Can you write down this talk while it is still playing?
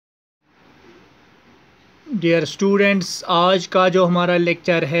Dear students, आज का जो हमारा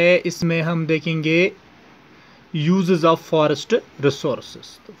लेक्चर है इसमें हम देखेंगे यूजेस ऑफ फॉरेस्ट रिसोर्सेज।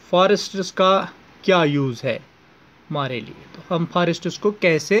 तो फॉरेस्ट्स का क्या यूज़ है हमारे लिए, तो हम फॉरेस्ट्स को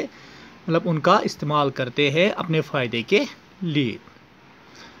कैसे उनका इस्तेमाल करते हैं अपने फ़ायदे के लिए।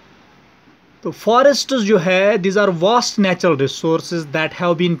 तो फॉरेस्ट्स जो है, this are vast natural resources that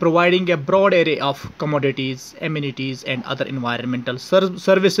have been providing a broad array of commodities, amenities and other environmental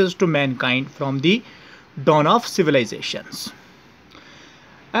services to Mankind from the dawn of civilizations.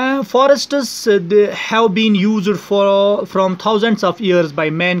 Forests they have been used from thousands of years by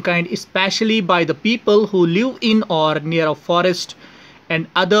mankind, especially by the people who live in or near a forest, and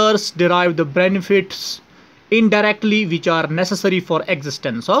others derive the benefits indirectly which are necessary for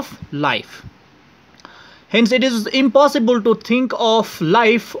existence of life. Hence, it is impossible to think of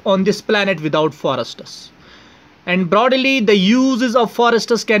life on this planet without forests. And broadly, the uses of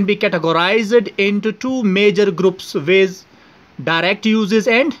forests can be categorized into two major groups: ways, direct uses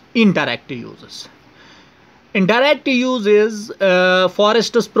and indirect uses. Indirect uses,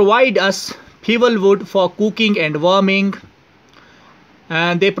 forests provide us fuel wood for cooking and warming,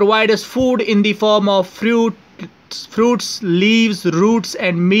 and they provide us food in the form of fruits, leaves, roots,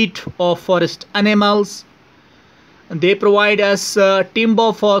 and meat of forest animals. They provide us timber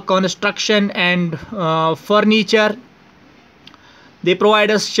for construction and furniture. They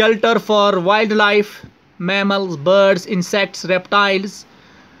provide us shelter for wildlife, mammals, birds, insects, reptiles.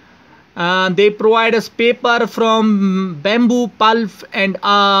 They provide us paper from bamboo, pulp, and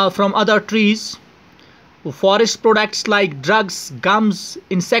from other trees. Forest products like drugs, gums,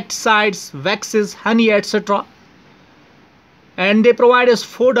 insecticides, waxes, honey, etc. And they provide us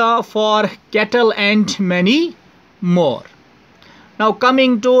fodder for cattle and many more. Now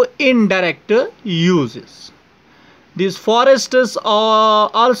coming to indirect uses, these forests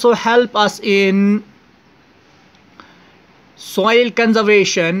also help us in soil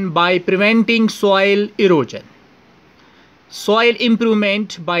conservation by preventing soil erosion, soil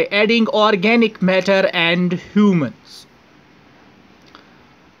improvement by adding organic matter and humus,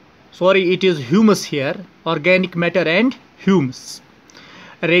 it is humus here, organic matter and humus,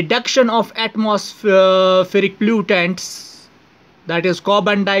 reduction of atmospheric pollutants, that is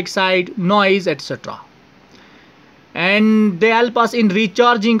carbon dioxide, noise, etc. And they help us in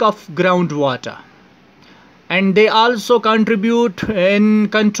recharging of groundwater, and they also contribute in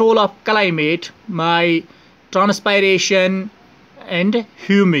control of climate by transpiration and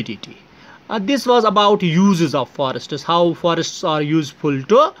humidity. This was about uses of forests, how forests are useful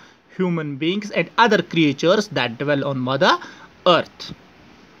to human beings and other creatures that dwell on Mother Earth.